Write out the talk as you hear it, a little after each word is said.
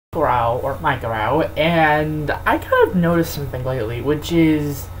or Micro, and I kind of noticed something lately, which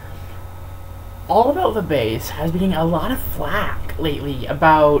is All About the Bass has been getting a lot of flack lately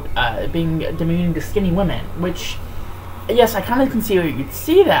about being demeaning to skinny women, which, yes, I kind of can see where you'd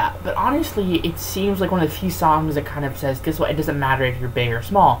see that, but honestly, it seems like one of the few songs that kind of says, guess what, it doesn't matter if you're big or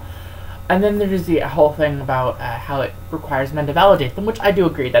small. And then there's the whole thing about how it requires men to validate them, which I do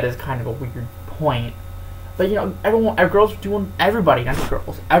agree that is kind of a weird point. But you know, everybody, not just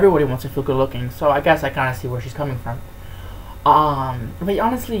girls, everybody wants to feel good looking. So I guess I kind of see where she's coming from. But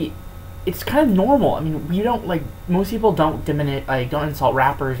honestly, it's kind of normal. I mean, we don't most people don't don't insult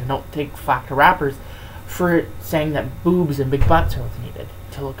rappers and don't take flack to rappers for saying that boobs and big butts are what's needed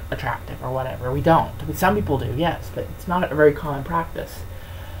to look attractive or whatever. We don't. I mean, some people do, yes, but it's not a very common practice.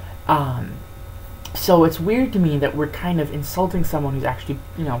 So it's weird to me that we're kind of insulting someone who's actually,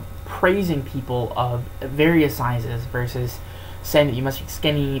 praising people of various sizes versus saying that you must be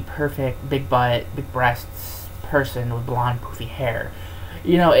skinny, perfect, big butt, big breasts person with blonde, poofy hair.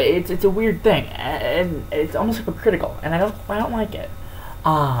 It's a weird thing, and it's almost hypocritical, and I don't like it.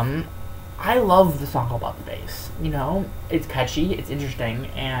 I love the song All About the Bass. It's catchy, it's interesting,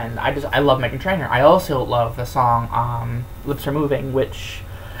 and I love Meghan Trainor. I also love the song Lips Are Moving, which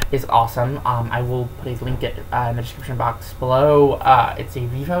is awesome. I will put a link in the description box below. It's a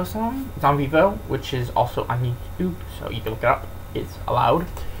Vivo song. It's on Vivo, which is also on YouTube, so you can look it up. It's allowed.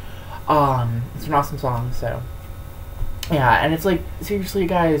 It's an awesome song, so yeah, and it's like, seriously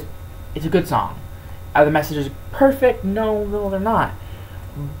guys, it's a good song. Are the messages perfect? No, they're not.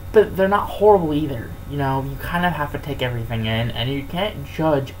 But they're not horrible either. You kind of have to take everything in, and you can't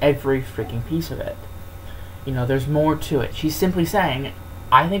judge every freaking piece of it. There's more to it. She's simply saying,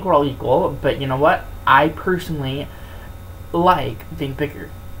 I think we're all equal, but you know what? I personally like being bigger.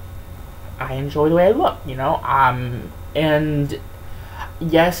 I enjoy the way I look, and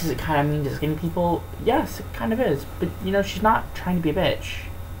yes, is it kind of mean to skinny people? Yes, it kind of is, but she's not trying to be a bitch.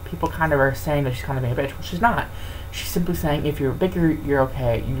 People kind of are saying that she's kind of being a bitch, which she's not. She's simply saying, if you're bigger, you're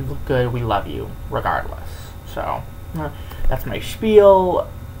okay, you look good, we love you, regardless. So, that's my spiel.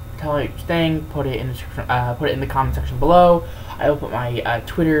 Tell me what you think. Put it in the description. Put it in the comment section below. I will put my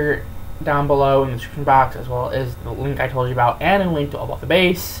Twitter down below in the description box, as well as the link I told you about, and a link to All About the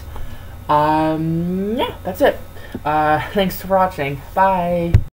Bass. Yeah, that's it. Thanks for watching. Bye.